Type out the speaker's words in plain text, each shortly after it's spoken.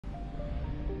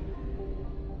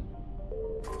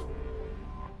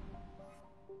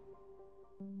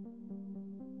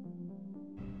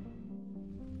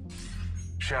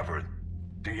Shepard,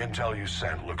 the intel you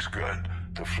sent looks good.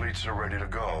 The fleets are ready to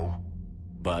go.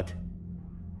 But?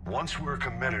 Once we're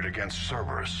committed against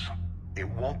Cerberus, it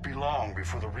won't be long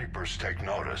before the Reapers take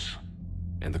notice.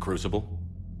 And the Crucible?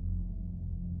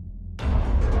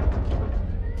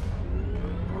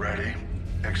 Ready,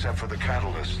 except for the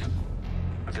catalyst.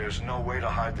 But there's no way to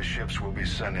hide the ships we'll be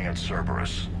sending at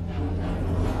Cerberus.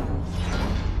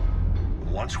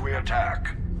 Once we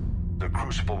attack, the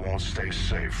Crucible won't stay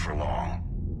safe for long.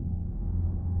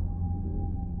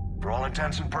 For all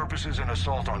intents and purposes, an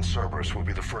assault on Cerberus will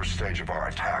be the first stage of our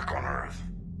attack on Earth.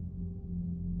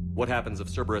 What happens if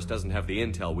Cerberus doesn't have the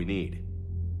intel we need?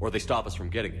 Or they stop us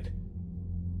from getting it?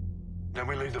 Then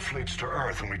we lead the fleets to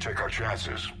Earth and we take our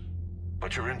chances.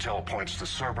 But your intel points to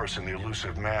Cerberus and the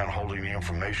elusive man holding the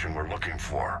information we're looking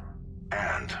for.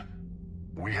 And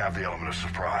we have the element of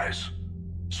surprise.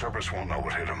 Cerberus won't know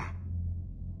what hit him.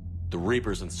 The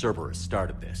Reapers and Cerberus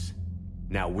started this.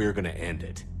 Now we're gonna end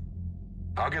it.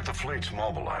 I'll get the fleets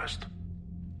mobilized.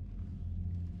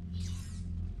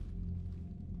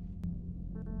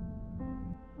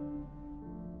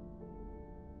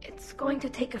 It's going to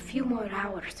take a few more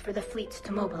hours for the fleets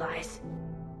to mobilize.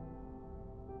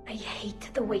 I hate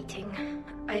the waiting.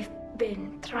 I've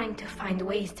been trying to find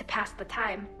ways to pass the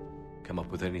time. Come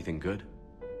up with anything good?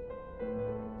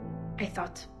 I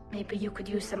thought maybe you could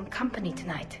use some company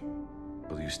tonight.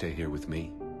 Will you stay here with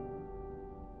me?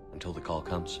 Until the call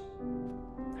comes?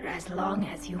 For as long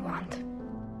as you want.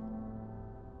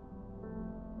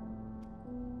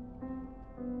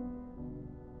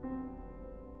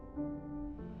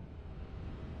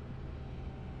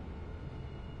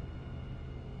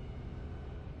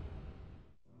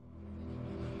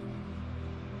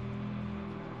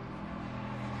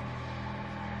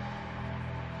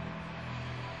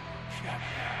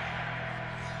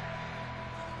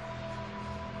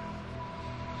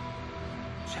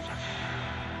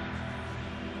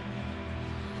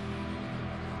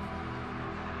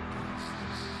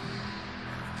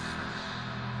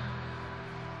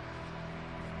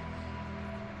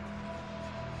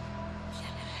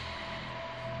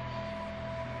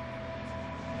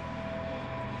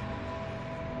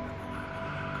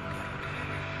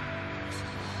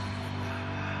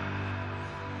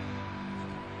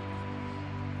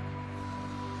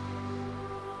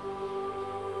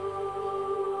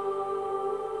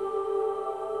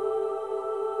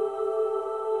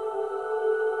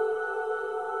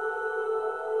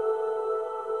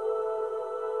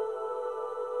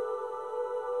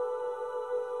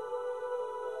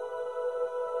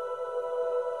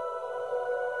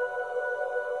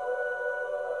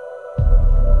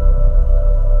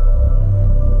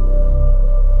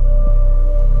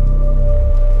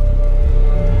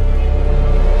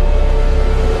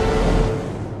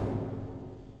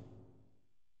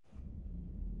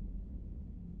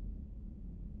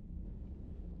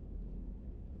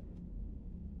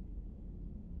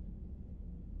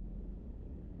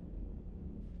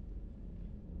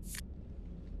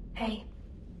 Hey.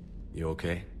 You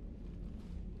okay?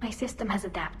 My system has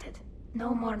adapted.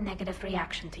 No more negative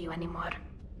reaction to you anymore.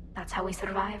 That's how we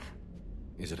survive.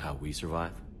 Is it how we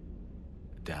survive?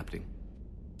 Adapting?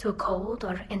 To cold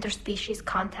or interspecies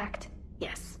contact?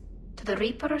 Yes. To the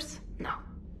Reapers? No.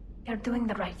 You're doing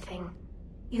the right thing.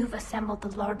 You've assembled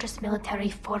the largest military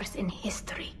force in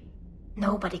history.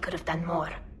 Nobody could have done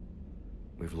more.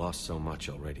 We've lost so much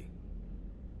already.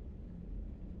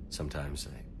 Sometimes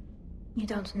You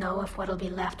don't know if what'll be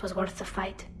left was worth the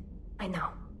fight. I know.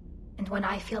 And when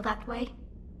I feel that way,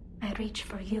 I reach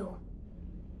for you.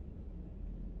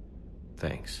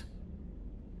 Thanks.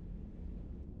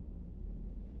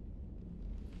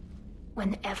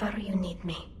 Whenever you need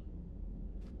me.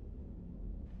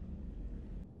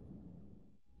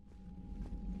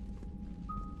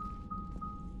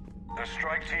 The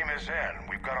strike team is in.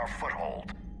 We've got our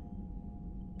foothold.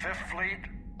 Fifth Fleet,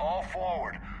 all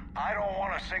forward. I don't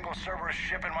want a single Cerberus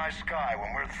ship in my sky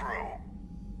when we're through.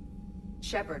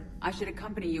 Shepard, I should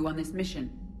accompany you on this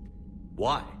mission.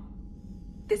 Why?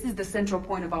 This is the central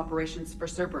point of operations for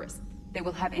Cerberus. They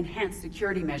will have enhanced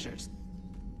security measures.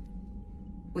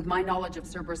 With my knowledge of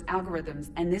Cerberus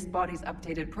algorithms and this body's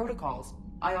updated protocols,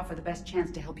 I offer the best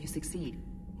chance to help you succeed.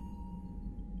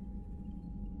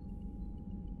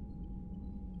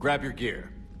 Grab your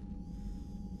gear.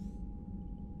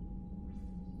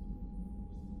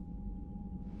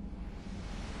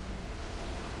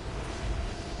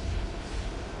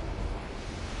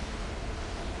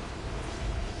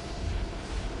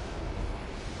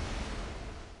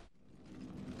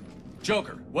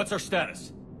 Joker, what's our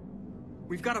status?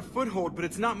 We've got a foothold, but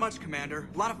it's not much, Commander.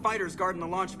 A lot of fighters guarding the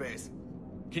launch base.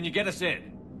 Can you get us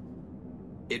in?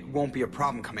 It won't be a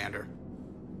problem, Commander.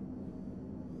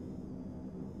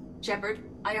 Shepard,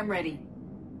 I am ready.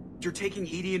 You're taking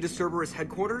Edie into Cerberus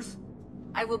Headquarters?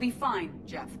 I will be fine,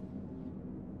 Jeff.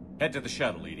 Head to the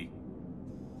shuttle, Edie.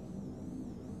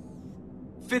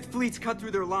 Fifth Fleet's cut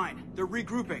through their line. They're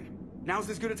regrouping. Now's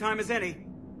as good a time as any.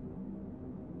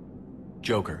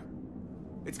 Joker.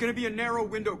 It's gonna be a narrow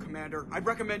window, Commander. I'd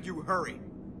recommend you hurry.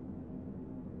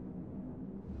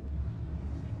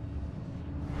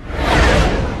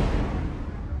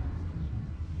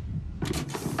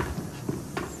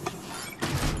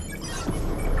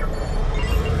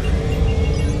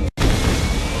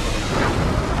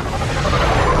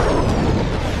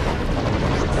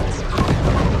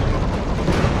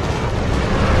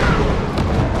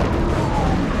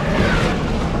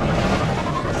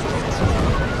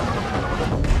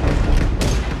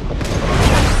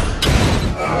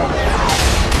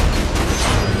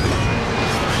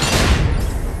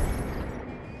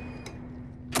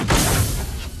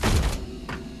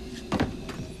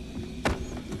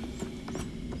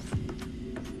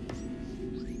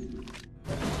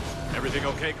 Everything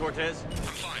okay, Cortez? I'm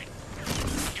fine.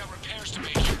 We got repairs to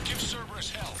make here. Give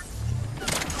Cerberus hell.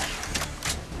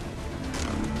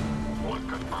 What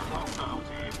confirmed on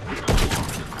bounty? We got a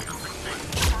lot of critical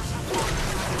things.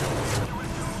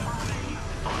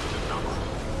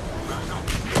 Back up.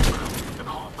 The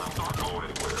compound's not going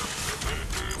anywhere. If need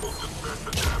be, we'll dismiss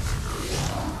the damagers.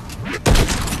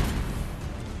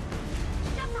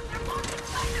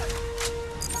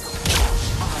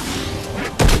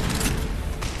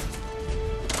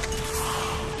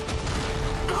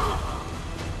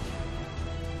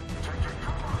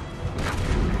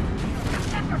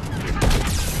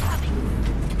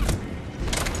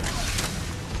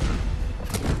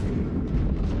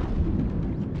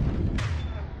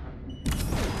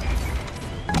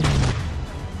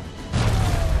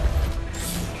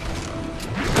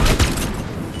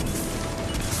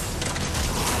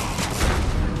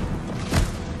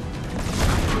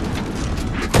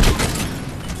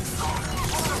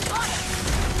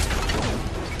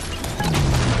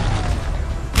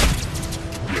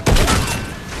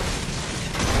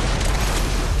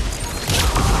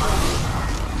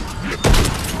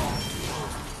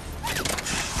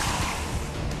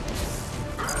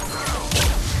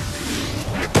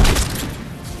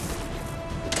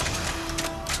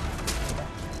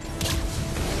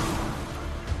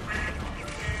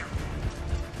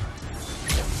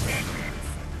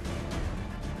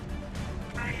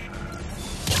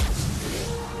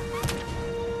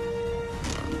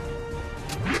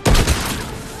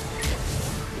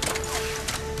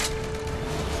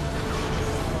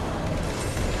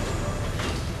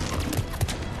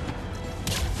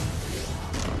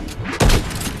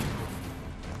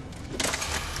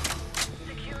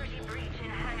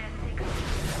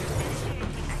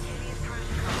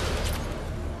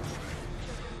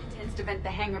 To vent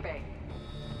the hangar bay.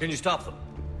 Can you stop them?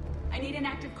 I need an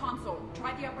active console.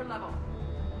 Try the upper level.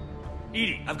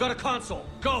 Edie, I've got a console.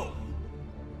 Go!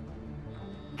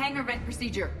 Hangar vent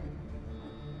procedure.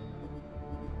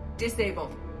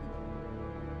 Disabled.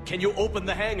 Can you open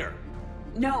the hangar?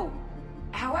 No.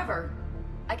 However,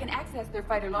 I can access their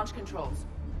fighter launch controls.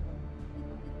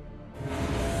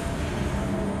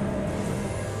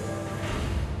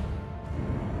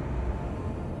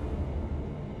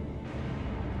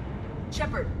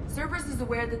 Shepard, Cerberus is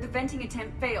aware that the venting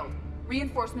attempt failed.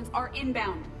 Reinforcements are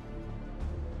inbound.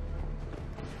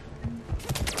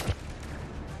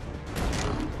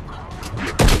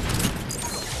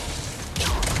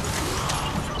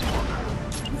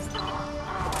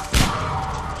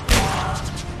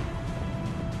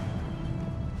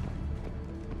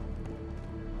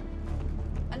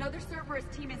 Another Cerberus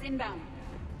team is inbound.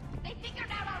 They figured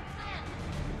out our plan.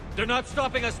 They're not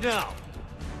stopping us now.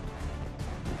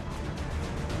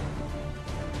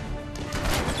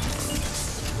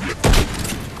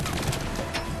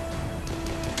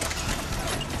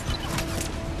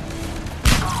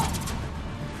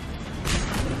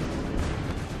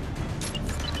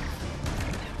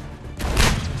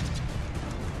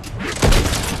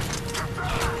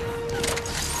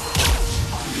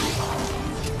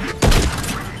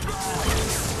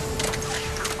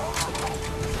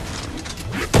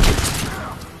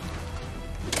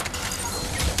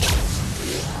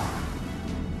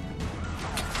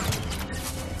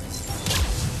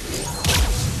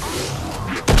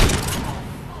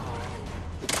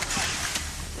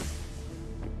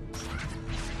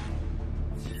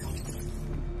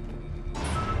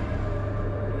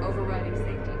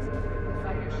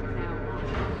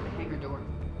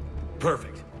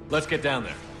 Perfect. Let's get down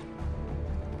there.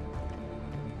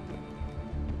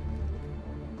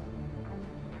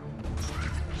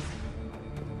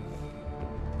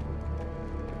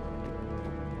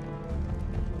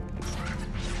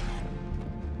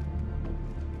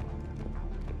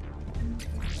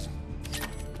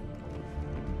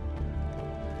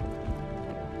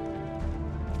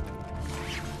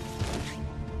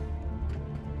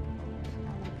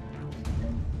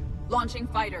 Launching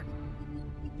fighter.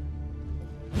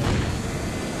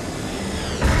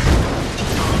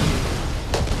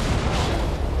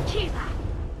 Kiva!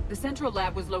 The central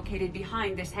lab was located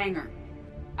behind this hangar.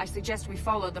 I suggest we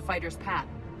follow the fighter's path.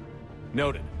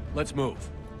 Noted. Let's move.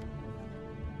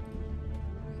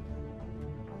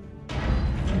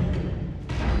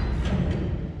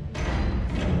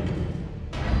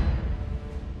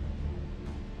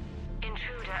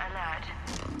 Intruder alert.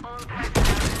 All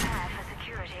personnel prepare for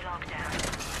security lockdown.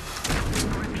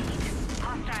 Repeat.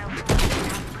 Hostile forces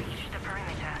have breached the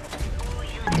perimeter. All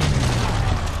units.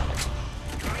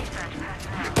 Research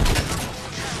personnel. All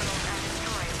terminals and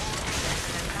destroy all data to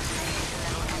their classification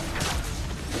level extra.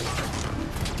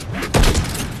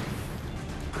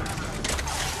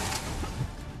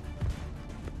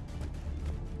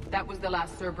 That was the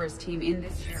last Cerberus team in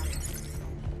this area.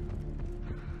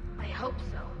 I hope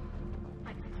so.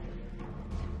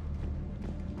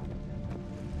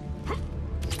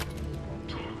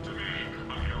 Talk to me.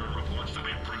 A killer reports to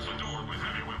be prison door with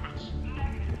heavy weapons.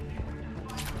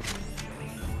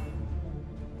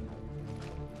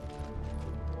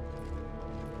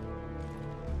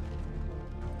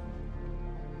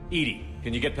 Edie,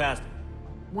 can you get past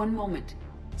it? One moment.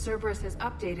 Cerberus has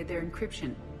updated their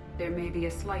encryption. There may be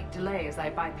a slight delay as I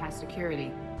bypass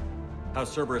security.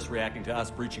 How's Cerberus reacting to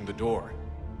us breaching the door?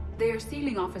 They are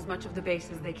sealing off as much of the base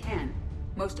as they can.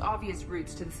 Most obvious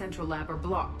routes to the central lab are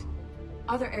blocked.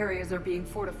 Other areas are being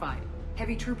fortified.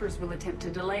 Heavy troopers will attempt to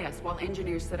delay us while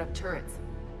engineers set up turrets.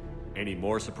 Any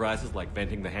more surprises like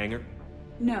venting the hangar?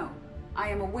 No. I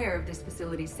am aware of this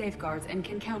facility's safeguards and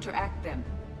can counteract them.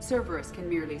 Cerberus can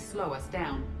merely slow us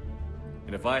down.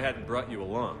 And if I hadn't brought you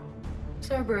along?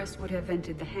 Cerberus would have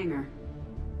vented the hangar.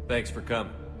 Thanks for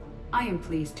coming. I am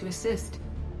pleased to assist.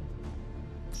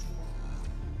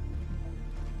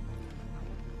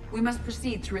 We must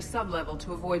proceed through a sub-level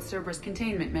to avoid Cerberus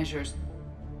containment measures.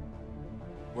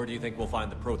 Where do you think we'll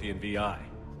find the Prothean VI?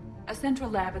 A central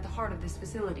lab at the heart of this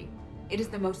facility. It is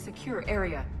the most secure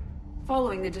area.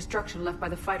 Following the destruction left by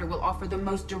the fighter will offer the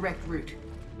most direct route.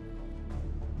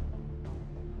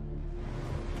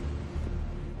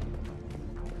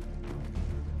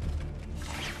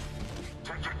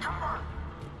 Take your cover.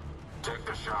 Take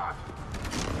the shot.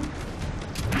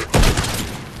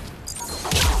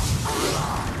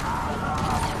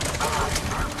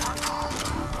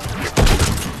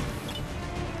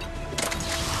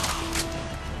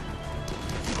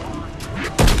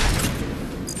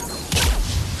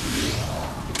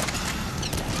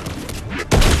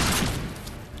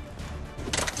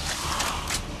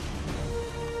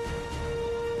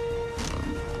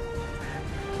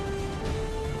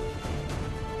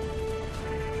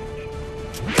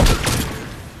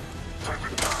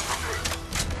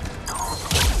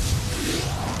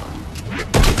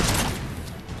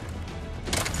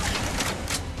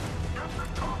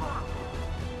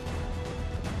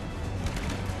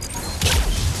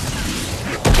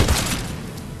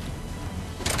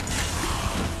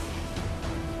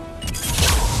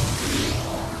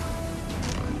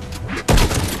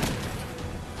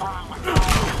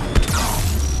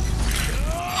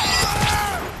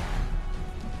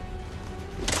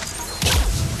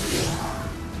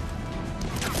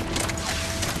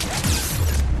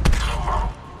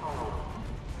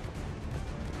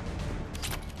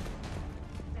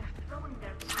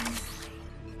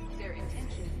 Their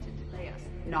intention is to delay us,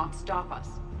 not stop us.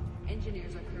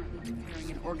 Engineers are currently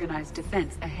preparing an organized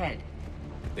defense ahead.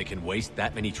 They can waste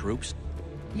that many troops?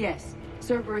 Yes,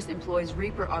 Cerberus employs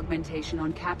Reaper augmentation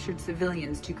on captured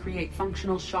civilians to create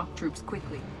functional shock troops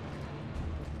quickly.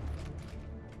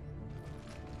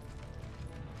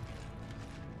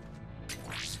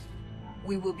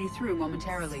 We will be through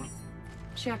momentarily.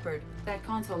 Shepard, that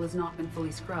console has not been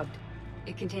fully scrubbed.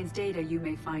 It contains data you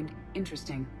may find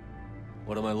interesting.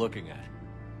 What am I looking at?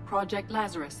 Project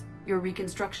Lazarus, your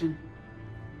reconstruction.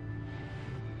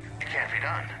 It can't be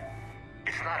done.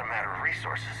 It's not a matter of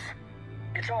resources.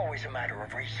 It's always a matter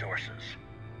of resources.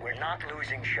 We're not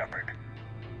losing Shepard.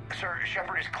 Sir,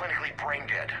 Shepard is clinically brain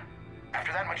dead.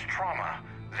 After that much trauma,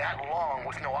 that long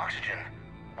with no oxygen,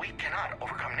 we cannot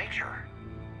overcome nature.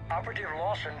 Operative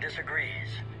Lawson disagrees.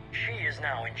 She is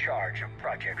now in charge of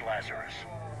Project Lazarus.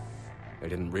 I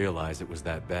didn't realize it was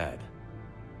that bad.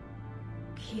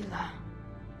 Keela.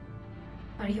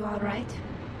 Are you alright?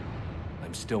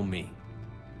 I'm still me.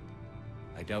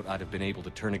 I doubt I'd have been able to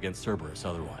turn against Cerberus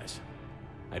otherwise.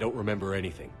 I don't remember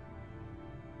anything.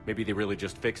 Maybe they really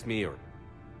just fixed me, or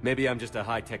maybe I'm just a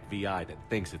high-tech VI that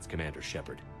thinks it's Commander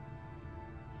Shepard.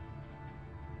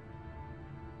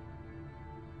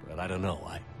 But I don't know,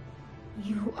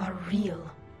 You are real.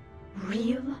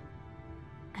 Real?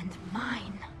 And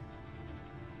mine.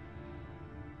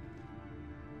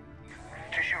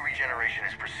 Tissue regeneration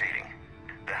is proceeding.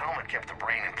 The helmet kept the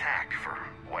brain intact for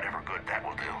whatever good that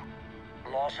will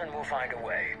do. Lawson will find a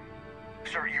way.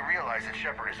 Sir, you realize that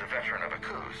Shepard is a veteran of a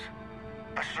coup.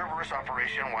 A Cerberus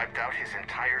operation wiped out his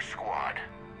entire squad.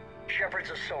 Shepard's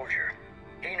a soldier.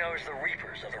 He knows the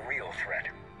Reapers are the real threat.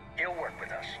 He'll work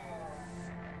with us.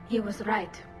 He was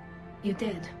right. You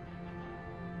did.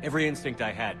 Every instinct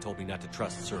I had told me not to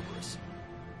trust Cerberus.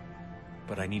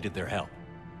 But I needed their help.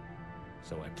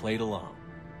 So I played along.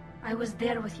 I was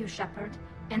there with you, Shepard,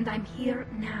 and I'm here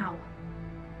now.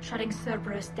 Shutting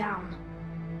Cerberus down.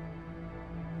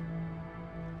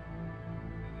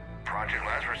 Project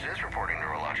Lazarus is reporting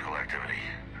neurological activity.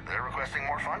 They're requesting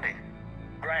more funding.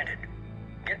 Granted.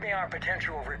 Get me our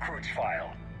potential recruits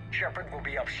file. Shepard will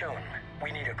be up soon.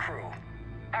 We need a crew.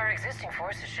 Our existing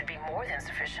forces should be more than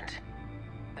sufficient.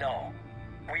 No.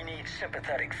 We need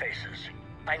sympathetic faces.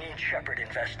 I need Shepard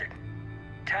invested.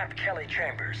 Tap Kelly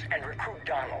Chambers and recruit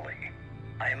Donnelly.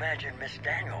 I imagine Miss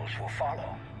Daniels will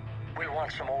follow. We'll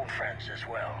want some old friends as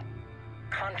well.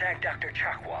 Contact Dr.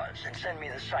 Chakwas and send me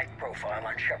the psych profile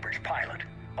on Shepard's pilot,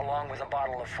 along with a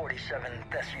bottle of 47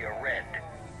 Thessia Red.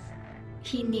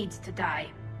 He needs to die.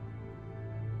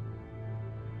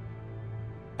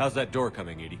 How's that door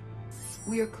coming, Edie?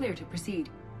 We are clear to proceed.